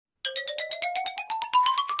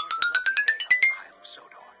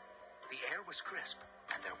crisp,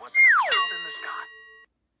 and there wasn't a cloud in the sky.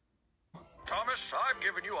 Thomas, I've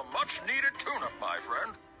given you a much-needed tune-up, my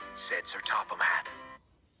friend, said Sir Topham Hatt.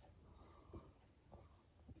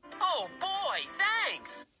 Oh, boy,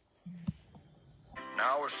 thanks!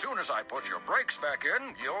 Now, as soon as I put your brakes back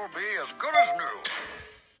in, you'll be as good as new.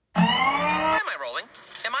 Why am I rolling?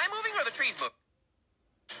 Am I moving or the trees move?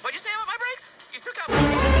 What'd you say about my brakes? You took out my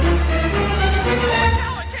wheels? Holy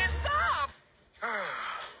cow, I can't stop!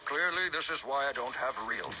 Clearly, this is why I don't have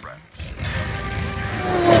real friends.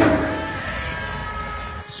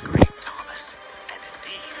 Screamed Thomas, and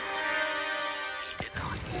indeed, he did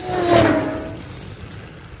not.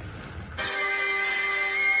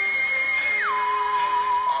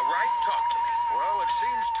 All right, talk to me. Well, it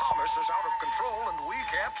seems Thomas is out of control and we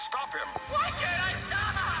can't stop him. Why can't I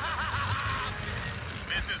stop?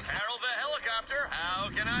 This is Harold the helicopter.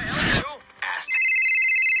 How can I help you? Asked.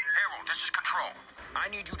 Harold, this is Control. I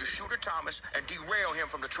need you to shoot at Thomas and derail him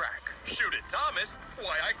from the track. Shoot at Thomas?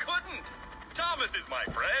 Why, I couldn't. Thomas is my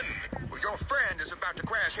friend. Well, your friend is about to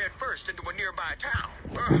crash head first into a nearby town.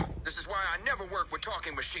 This is why I never work with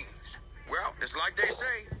talking machines. Well, it's like they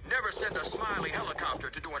say, never send a smiley helicopter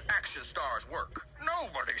to do an action star's work.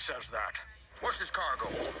 Nobody says that. What's his cargo?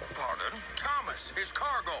 Pardon? Thomas, his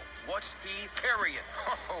cargo. What's he carrying?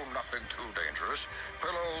 Oh, nothing too dangerous.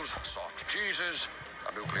 Pillows, soft cheeses,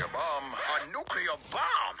 a nuclear bomb. A nuclear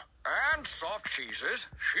bomb? And soft cheeses?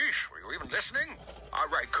 Sheesh, were you even listening? All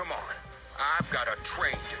right, come on. I've got a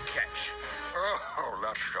train to catch. Oh,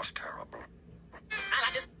 that's just terrible. I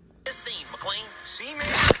like this scene, McQueen. See, man?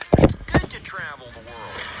 It's good to travel the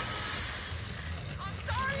world. I'm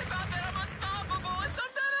sorry about that. I'm unstoppable. It's a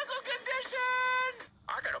medical condition.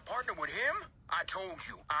 I got a partner with him? I told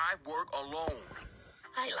you, I work alone.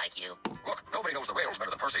 I like you. Look, nobody knows the rails better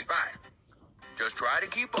than Percy. Fine. Just try to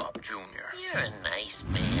keep up, Junior. You're a nice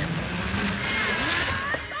man.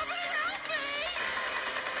 Somebody help me!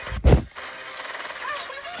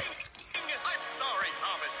 I'm sorry,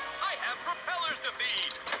 Thomas. I have propellers to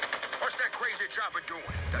feed. What's that crazy chopper doing?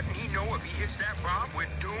 Doesn't he know if he hits that bomb, we're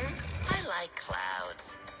doomed? I like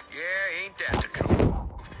clouds. Yeah, ain't that the truth?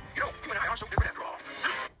 You know, you and I are so different after all.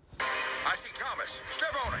 I see Thomas.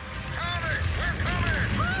 Step on it. Thomas, we're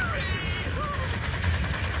coming! Hurry!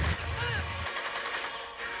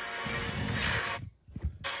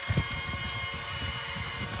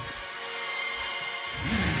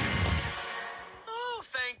 Oh,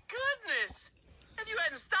 thank goodness! If you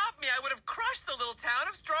hadn't stopped me, I would have crushed the little town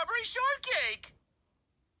of Strawberry Shortcake.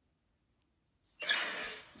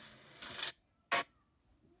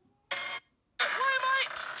 Why am I...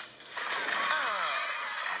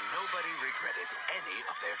 And nobody regretted any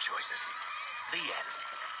of their choices. The end.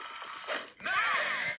 No!